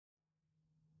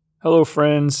Hello,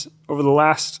 friends. Over the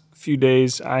last few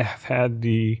days, I have had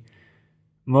the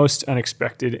most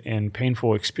unexpected and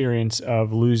painful experience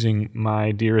of losing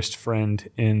my dearest friend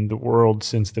in the world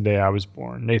since the day I was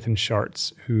born, Nathan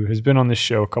Schartz, who has been on this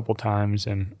show a couple times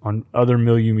and on other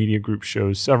Milieu Media Group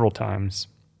shows several times.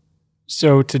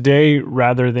 So today,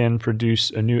 rather than produce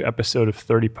a new episode of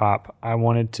 30 Pop, I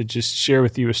wanted to just share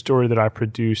with you a story that I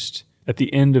produced at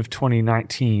the end of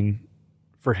 2019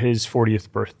 for his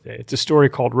 40th birthday. It's a story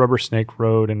called Rubber Snake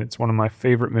Road, and it's one of my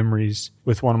favorite memories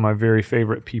with one of my very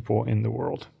favorite people in the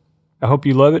world. I hope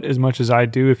you love it as much as I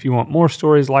do. If you want more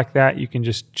stories like that, you can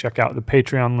just check out the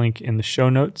Patreon link in the show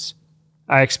notes.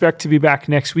 I expect to be back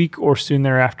next week or soon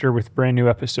thereafter with brand new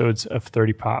episodes of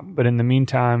 30 Pop. But in the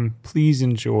meantime, please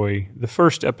enjoy the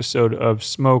first episode of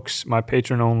Smokes, my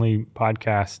patron-only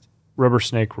podcast, Rubber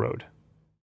Snake Road.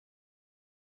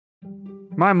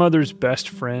 My mother's best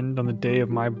friend on the day of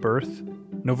my birth,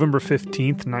 November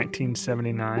 15th,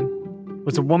 1979,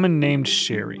 was a woman named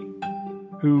Sherry,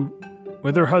 who,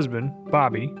 with her husband,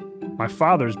 Bobby, my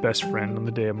father's best friend on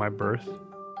the day of my birth,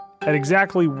 had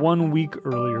exactly 1 week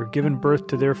earlier given birth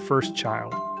to their first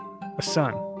child, a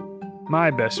son,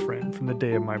 my best friend from the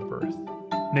day of my birth,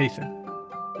 Nathan,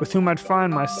 with whom I'd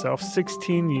find myself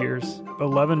 16 years,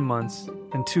 11 months,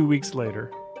 and 2 weeks later,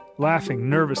 laughing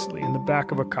nervously in the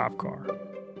back of a cop car,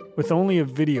 with only a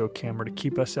video camera to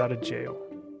keep us out of jail.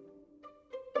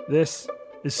 This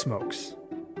is Smokes.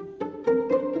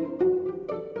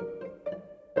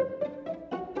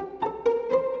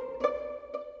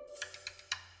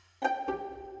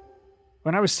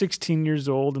 When I was 16 years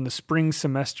old in the spring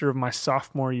semester of my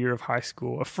sophomore year of high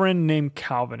school, a friend named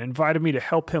Calvin invited me to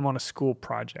help him on a school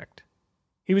project.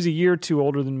 He was a year or two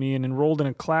older than me and enrolled in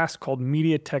a class called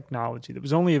Media Technology that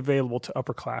was only available to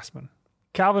upperclassmen.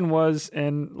 Calvin was,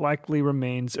 and likely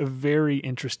remains, a very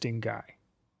interesting guy.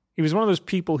 He was one of those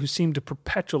people who seemed to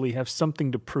perpetually have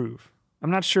something to prove.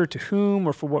 I'm not sure to whom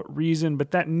or for what reason,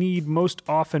 but that need most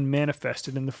often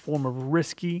manifested in the form of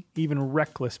risky, even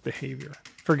reckless behavior.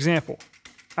 For example,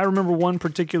 I remember one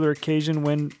particular occasion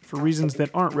when, for reasons that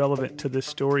aren't relevant to this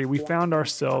story, we found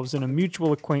ourselves in a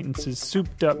mutual acquaintance's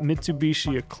souped-up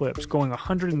Mitsubishi Eclipse going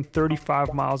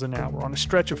 135 miles an hour on a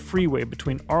stretch of freeway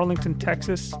between Arlington,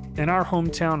 Texas, and our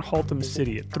hometown Haltom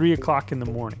City at 3 o'clock in the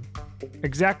morning.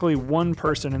 Exactly one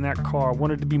person in that car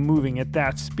wanted to be moving at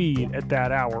that speed at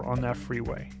that hour on that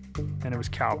freeway, and it was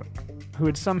Calvin, who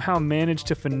had somehow managed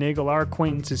to finagle our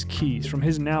acquaintance's keys from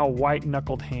his now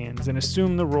white-knuckled hands and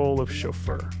assume the role of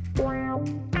chauffeur.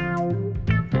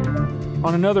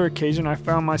 On another occasion, I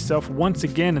found myself once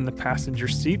again in the passenger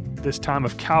seat, this time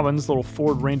of Calvin's little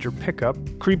Ford Ranger pickup,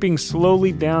 creeping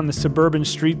slowly down the suburban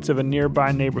streets of a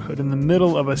nearby neighborhood in the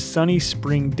middle of a sunny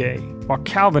spring day, while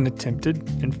Calvin attempted,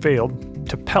 and failed,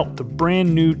 to pelt the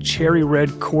brand new cherry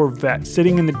red Corvette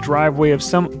sitting in the driveway of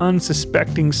some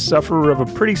unsuspecting sufferer of a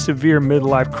pretty severe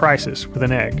midlife crisis with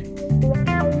an egg.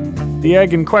 The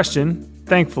egg in question,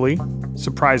 thankfully,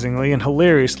 surprisingly and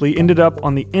hilariously, ended up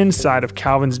on the inside of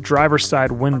Calvin's driver's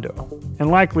side window,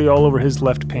 and likely all over his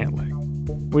left pant leg.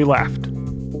 We laughed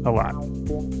a lot.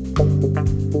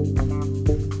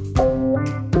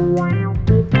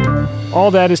 All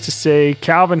that is to say,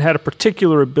 Calvin had a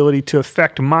particular ability to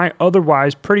affect my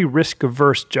otherwise pretty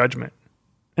risk-averse judgment,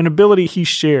 an ability he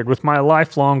shared with my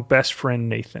lifelong best friend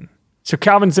Nathan. So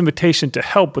Calvin's invitation to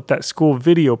help with that school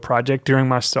video project during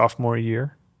my sophomore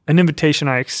year, an invitation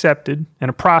I accepted, and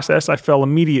a process I fell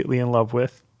immediately in love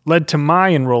with, led to my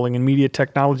enrolling in media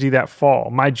technology that fall,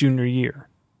 my junior year.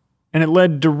 And it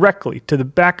led directly to the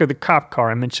back of the cop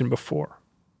car I mentioned before.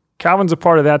 Calvin's a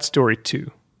part of that story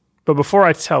too. But before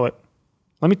I tell it,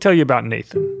 let me tell you about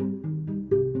Nathan.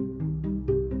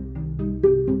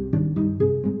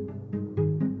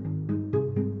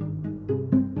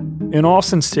 In all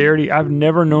sincerity, I've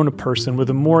never known a person with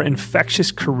a more infectious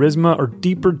charisma or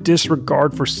deeper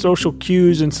disregard for social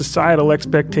cues and societal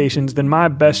expectations than my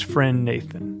best friend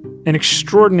Nathan. An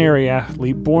extraordinary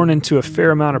athlete born into a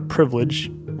fair amount of privilege,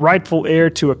 rightful heir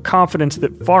to a confidence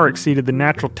that far exceeded the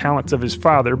natural talents of his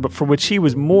father, but for which he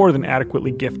was more than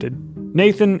adequately gifted,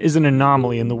 Nathan is an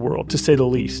anomaly in the world, to say the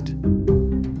least.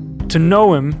 To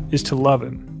know him is to love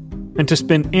him, and to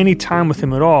spend any time with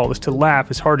him at all is to laugh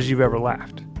as hard as you've ever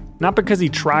laughed. Not because he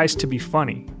tries to be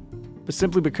funny, but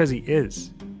simply because he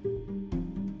is.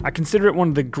 I consider it one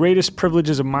of the greatest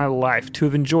privileges of my life to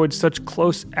have enjoyed such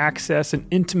close access and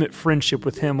intimate friendship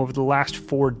with him over the last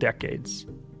 4 decades,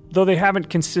 though they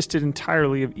haven't consisted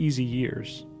entirely of easy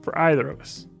years for either of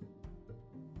us.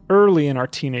 Early in our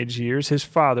teenage years, his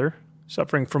father,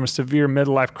 suffering from a severe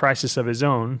midlife crisis of his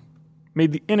own,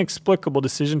 made the inexplicable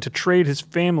decision to trade his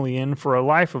family in for a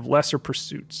life of lesser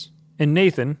pursuits. And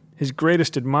Nathan, his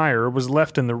greatest admirer, was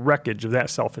left in the wreckage of that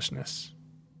selfishness.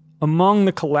 Among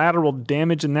the collateral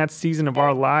damage in that season of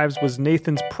our lives was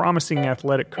Nathan's promising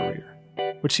athletic career,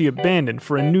 which he abandoned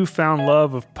for a newfound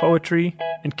love of poetry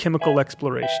and chemical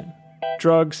exploration.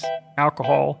 Drugs,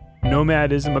 alcohol,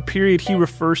 nomadism, a period he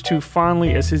refers to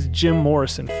fondly as his Jim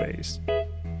Morrison phase.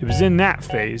 It was in that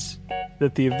phase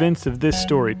that the events of this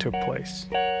story took place.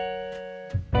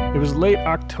 It was late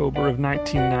October of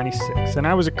 1996, and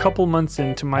I was a couple months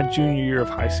into my junior year of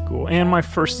high school and my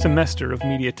first semester of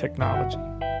media technology.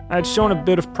 I had shown a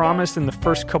bit of promise in the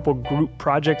first couple group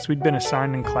projects we'd been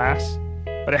assigned in class,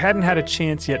 but I hadn't had a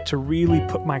chance yet to really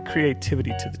put my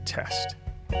creativity to the test.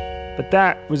 But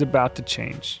that was about to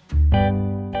change.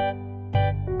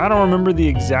 I don't remember the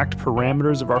exact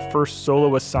parameters of our first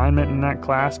solo assignment in that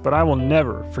class, but I will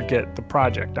never forget the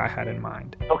project I had in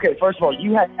mind. Okay, first of all,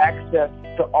 you had access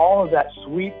to all of that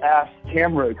sweet-ass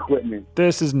camera equipment.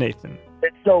 This is Nathan.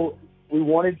 And so we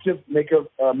wanted to make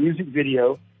a music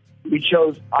video. We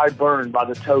chose I Burn by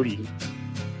the Toadies.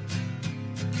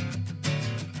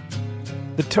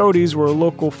 The Toadies were a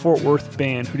local Fort Worth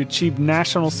band who'd achieved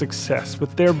national success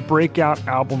with their breakout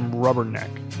album Rubberneck,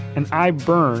 and I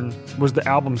Burn was the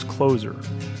album's closer,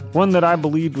 one that I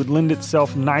believed would lend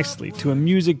itself nicely to a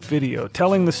music video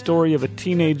telling the story of a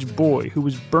teenage boy who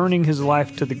was burning his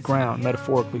life to the ground,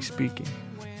 metaphorically speaking.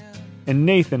 And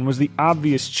Nathan was the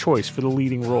obvious choice for the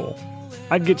leading role.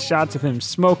 I'd get shots of him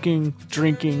smoking,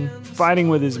 drinking, fighting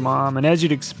with his mom, and as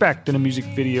you'd expect in a music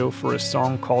video for a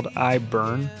song called I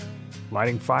Burn,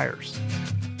 lighting fires.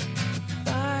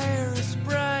 Fire is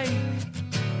bright,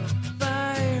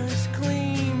 fire is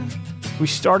clean. We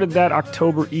started that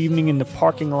October evening in the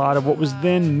parking lot of what was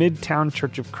then Midtown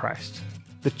Church of Christ,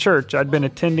 the church I'd been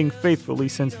attending faithfully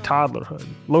since toddlerhood,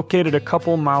 located a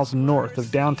couple miles north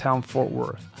of downtown Fort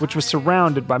Worth, which was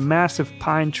surrounded by massive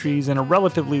pine trees and a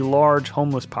relatively large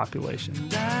homeless population.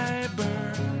 I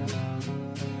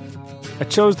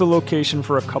chose the location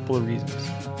for a couple of reasons.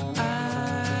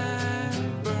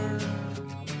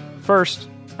 First,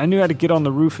 I knew how to get on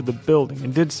the roof of the building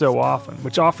and did so often,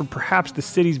 which offered perhaps the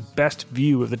city's best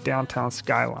view of the downtown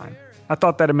skyline. I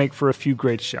thought that'd make for a few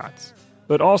great shots.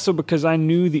 But also because I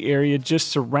knew the area just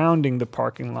surrounding the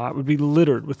parking lot would be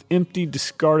littered with empty,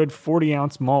 discarded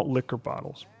 40-ounce malt liquor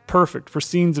bottles, perfect for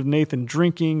scenes of Nathan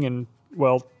drinking and,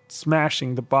 well,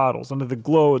 smashing the bottles under the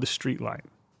glow of the streetlight.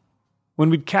 When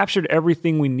we'd captured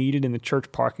everything we needed in the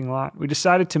church parking lot, we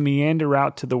decided to meander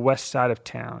out to the west side of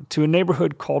town, to a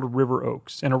neighborhood called River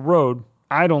Oaks, and a road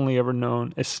I'd only ever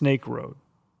known as Snake Road.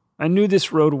 I knew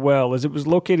this road well, as it was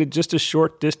located just a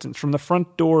short distance from the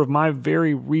front door of my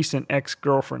very recent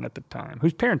ex-girlfriend at the time,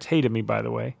 whose parents hated me, by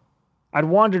the way. I'd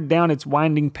wandered down its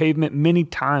winding pavement many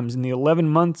times in the 11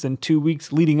 months and 2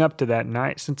 weeks leading up to that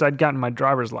night since I'd gotten my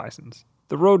driver's license.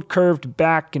 The road curved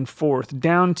back and forth,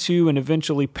 down to and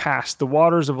eventually past the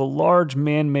waters of a large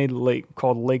man-made lake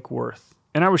called Lake Worth.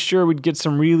 And I was sure we'd get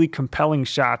some really compelling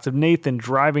shots of Nathan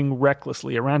driving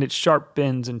recklessly around its sharp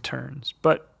bends and turns.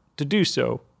 But to do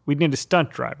so, we'd need a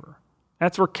stunt driver.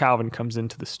 That's where Calvin comes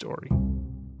into the story.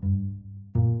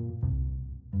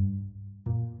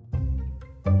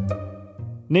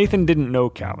 Nathan didn't know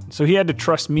Calvin, so he had to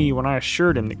trust me when I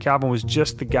assured him that Calvin was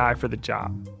just the guy for the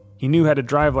job. He knew how to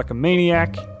drive like a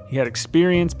maniac, he had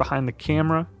experience behind the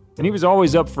camera, and he was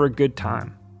always up for a good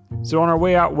time. So on our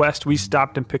way out west, we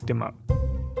stopped and picked him up.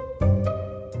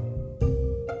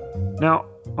 Now,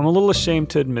 I'm a little ashamed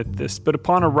to admit this, but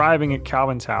upon arriving at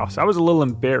Calvin's house, I was a little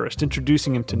embarrassed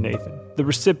introducing him to Nathan, the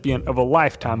recipient of a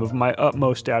lifetime of my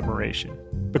utmost admiration,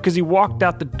 because he walked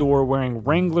out the door wearing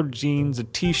Wrangler jeans, a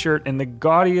t-shirt, and the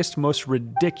gaudiest, most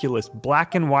ridiculous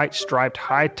black and white striped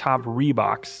high-top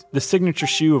Reeboks, the signature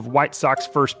shoe of White Sox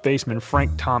first baseman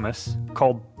Frank Thomas,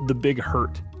 called the Big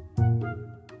Hurt.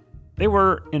 They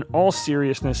were, in all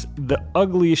seriousness, the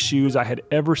ugliest shoes I had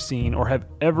ever seen or have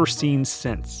ever seen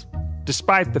since,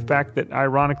 despite the fact that,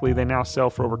 ironically, they now sell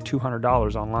for over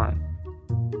 $200 online.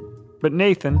 But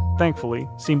Nathan, thankfully,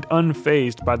 seemed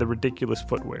unfazed by the ridiculous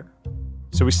footwear.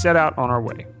 So we set out on our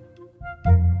way.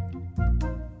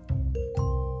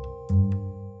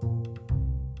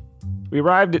 We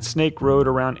arrived at Snake Road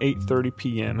around 8:30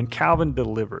 p.m. and Calvin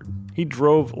delivered. He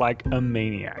drove like a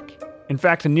maniac. In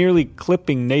fact, nearly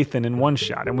clipping Nathan in one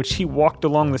shot, in which he walked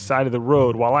along the side of the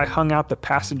road while I hung out the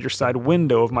passenger side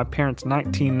window of my parents'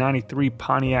 1993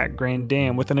 Pontiac Grand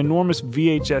Am with an enormous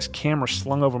VHS camera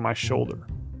slung over my shoulder.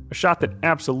 A shot that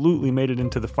absolutely made it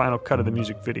into the final cut of the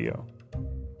music video.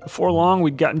 Before long,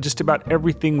 we'd gotten just about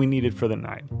everything we needed for the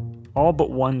night. All but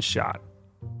one shot.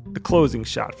 The closing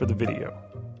shot for the video.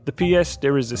 The pièce de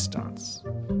résistance.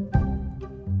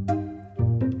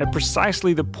 at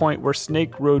precisely the point where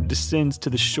Snake Road descends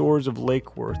to the shores of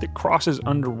Lake Worth. It crosses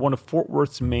under one of Fort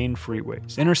Worth's main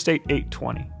freeways, Interstate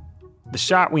 820. The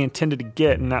shot we intended to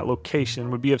get in that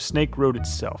location would be of Snake Road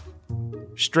itself,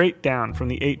 straight down from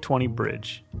the 820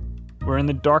 bridge, where in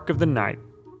the dark of the night,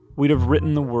 we'd have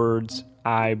written the words,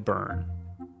 "I burn,"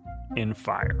 in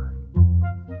fire.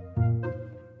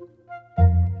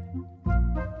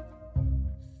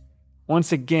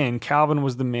 Once again, Calvin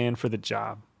was the man for the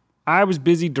job. I was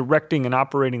busy directing and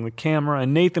operating the camera,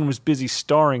 and Nathan was busy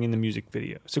starring in the music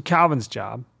video. So Calvin's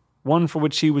job, one for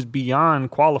which he was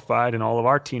beyond qualified in all of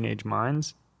our teenage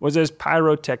minds, was as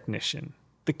pyrotechnician,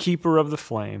 the keeper of the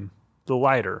flame, the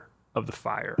lighter of the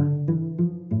fire.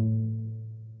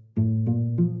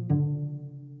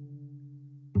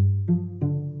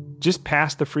 Just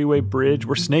past the freeway bridge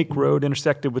where Snake Road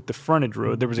intersected with the frontage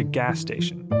road, there was a gas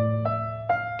station.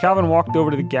 Calvin walked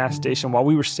over to the gas station while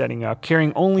we were setting up,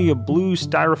 carrying only a blue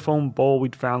styrofoam bowl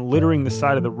we'd found littering the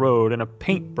side of the road and a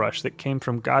paintbrush that came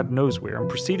from God knows where, and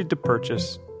proceeded to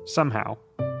purchase, somehow,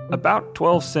 about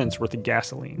 12 cents worth of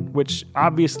gasoline, which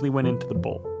obviously went into the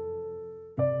bowl.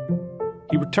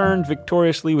 He returned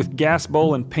victoriously with gas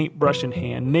bowl and paintbrush in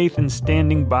hand, Nathan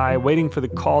standing by, waiting for the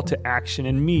call to action,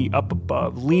 and me up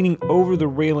above, leaning over the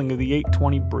railing of the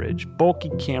 820 bridge,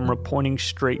 bulky camera pointing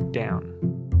straight down.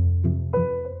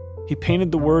 He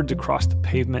painted the words across the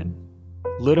pavement,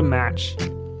 lit a match,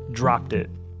 dropped it,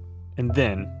 and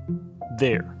then,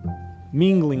 there,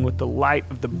 mingling with the light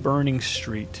of the burning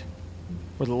street,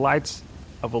 were the lights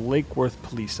of a Lake Worth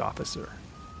police officer.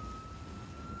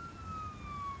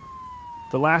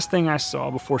 The last thing I saw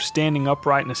before standing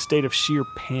upright in a state of sheer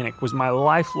panic was my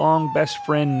lifelong best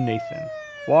friend Nathan,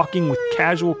 walking with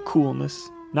casual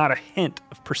coolness, not a hint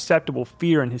of perceptible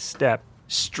fear in his step,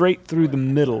 straight through the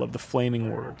middle of the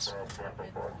flaming words.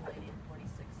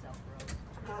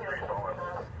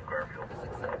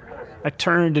 I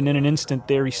turned, and in an instant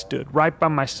there he stood, right by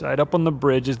my side, up on the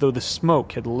bridge as though the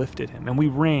smoke had lifted him, and we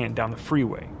ran down the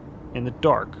freeway, in the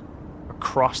dark,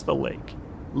 across the lake,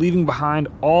 leaving behind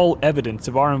all evidence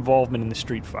of our involvement in the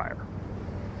street fire.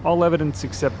 All evidence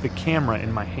except the camera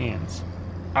in my hands,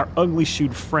 our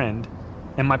ugly-shoed friend,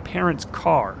 and my parents'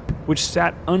 car, which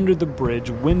sat under the bridge,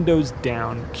 windows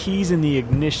down, keys in the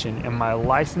ignition, and my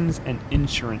license and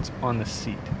insurance on the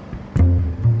seat.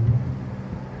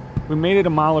 We made it a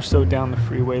mile or so down the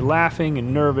freeway, laughing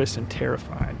and nervous and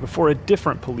terrified, before a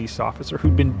different police officer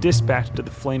who'd been dispatched to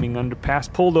the flaming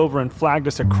underpass pulled over and flagged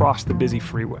us across the busy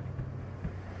freeway.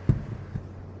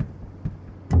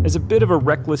 As a bit of a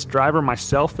reckless driver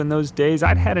myself in those days,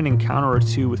 I'd had an encounter or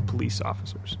two with police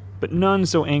officers, but none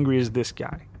so angry as this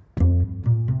guy.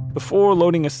 Before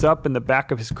loading us up in the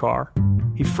back of his car,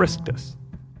 he frisked us.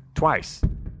 Twice.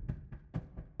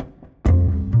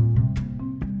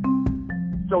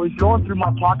 So he's going through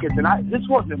my pockets, and this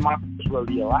wasn't my first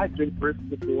rodeo. I had been frisked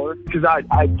before because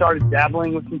I started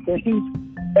dabbling with some things,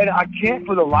 and I can't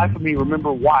for the life of me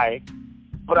remember why,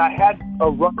 but I had a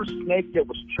rubber snake that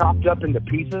was chopped up into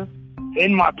pieces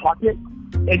in my pocket,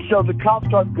 and so the cop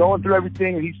starts going through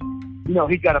everything, and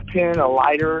he's got a pen, a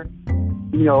lighter,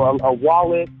 a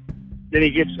wallet, then he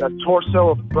gets a torso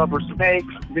of rubber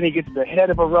snakes, then he gets the head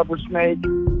of a rubber snake.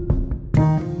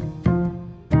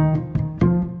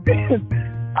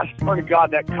 I swear to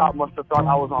God, that cop must have thought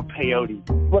I was on peyote.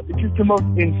 But it's just the most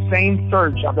insane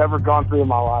search I've ever gone through in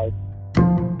my life.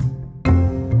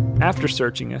 After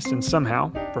searching us and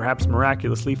somehow, perhaps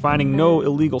miraculously, finding no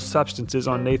illegal substances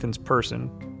on Nathan's person,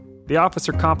 the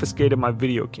officer confiscated my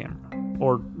video camera,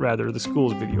 or rather the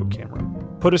school's video camera,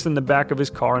 put us in the back of his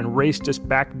car and raced us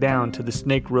back down to the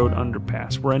Snake Road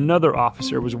underpass, where another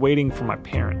officer was waiting for my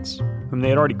parents, whom they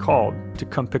had already called to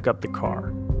come pick up the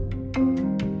car.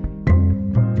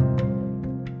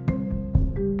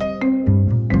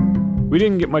 We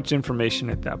didn't get much information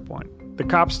at that point. The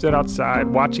cops stood outside,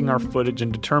 watching our footage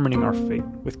and determining our fate,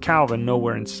 with Calvin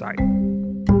nowhere in sight.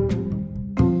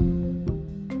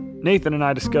 Nathan and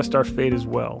I discussed our fate as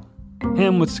well.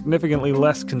 Him with significantly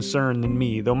less concern than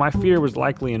me, though my fear was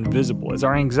likely invisible, as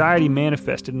our anxiety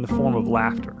manifested in the form of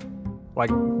laughter.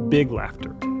 Like big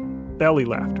laughter, belly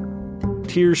laughter,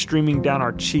 tears streaming down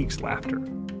our cheeks laughter.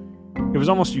 It was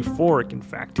almost euphoric, in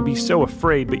fact, to be so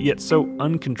afraid but yet so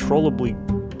uncontrollably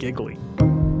giggly.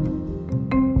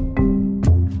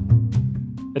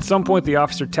 At some point, the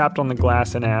officer tapped on the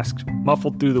glass and asked,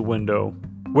 muffled through the window,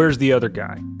 "Where's the other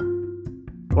guy?"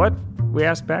 "What?" we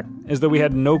asked back, as though we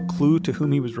had no clue to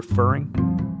whom he was referring.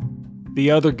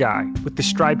 The other guy, with the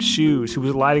striped shoes, who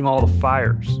was lighting all the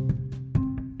fires.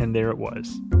 And there it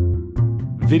was.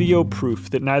 Video proof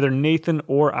that neither Nathan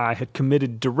or I had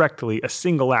committed directly a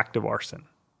single act of arson.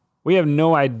 "We have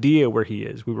no idea where he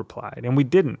is," we replied, and we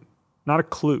didn't. Not a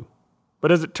clue.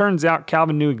 But as it turns out,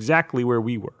 Calvin knew exactly where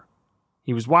we were.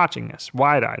 He was watching us,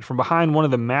 wide-eyed, from behind one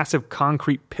of the massive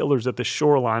concrete pillars at the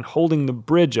shoreline, holding the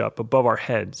bridge up above our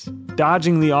heads,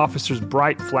 dodging the officer's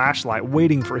bright flashlight,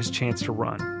 waiting for his chance to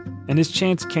run. And his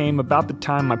chance came about the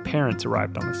time my parents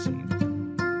arrived on the scene.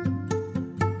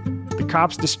 The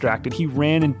cops distracted, he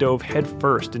ran and dove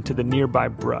headfirst into the nearby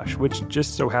brush, which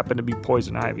just so happened to be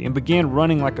poison ivy, and began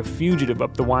running like a fugitive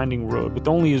up the winding road with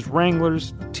only his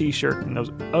Wranglers, t-shirt, and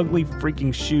those ugly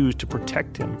freaking shoes to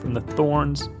protect him from the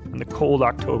thorns and the cold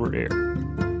October air.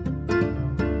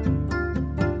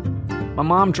 My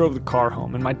mom drove the car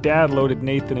home, and my dad loaded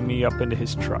Nathan and me up into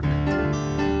his truck.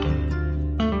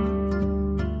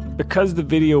 Because the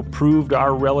video proved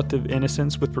our relative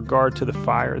innocence with regard to the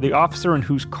fire, the officer in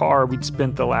whose car we'd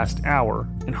spent the last hour,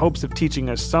 in hopes of teaching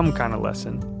us some kind of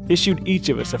lesson, issued each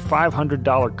of us a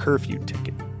 $500 curfew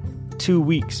ticket. 2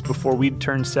 weeks before we'd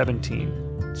turned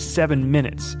 17, 7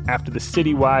 minutes after the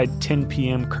citywide 10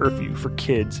 p.m. curfew for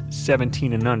kids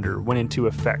 17 and under went into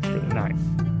effect for the night.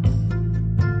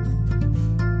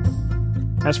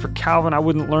 As for Calvin, I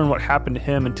wouldn't learn what happened to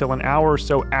him until an hour or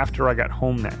so after I got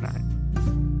home that night.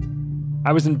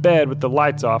 I was in bed with the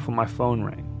lights off when my phone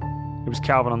rang. It was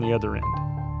Calvin on the other end,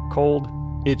 cold,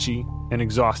 itchy, and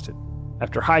exhausted,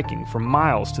 after hiking for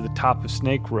miles to the top of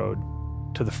Snake Road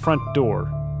to the front door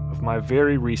of my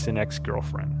very recent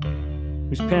ex-girlfriend,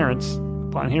 whose parents,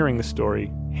 upon hearing the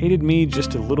story, hated me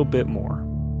just a little bit more.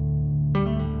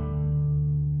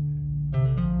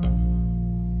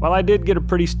 While I did get a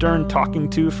pretty stern talking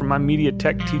to from my media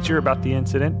tech teacher about the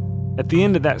incident, at the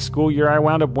end of that school year, I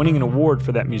wound up winning an award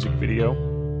for that music video,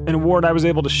 an award I was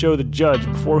able to show the judge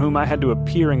before whom I had to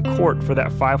appear in court for that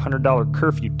 $500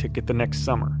 curfew ticket the next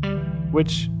summer,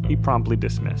 which he promptly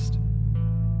dismissed.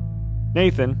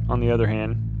 Nathan, on the other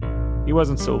hand, he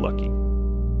wasn't so lucky.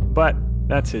 But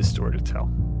that's his story to tell.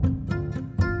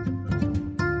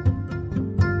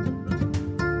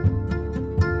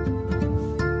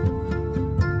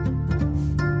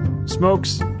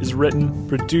 Smokes is written,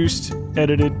 produced,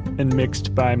 edited, and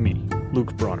mixed by me,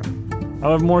 Luke Bronner.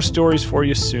 I'll have more stories for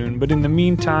you soon, but in the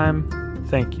meantime,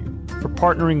 thank you for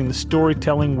partnering in the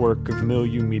storytelling work of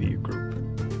Milieu Media Group.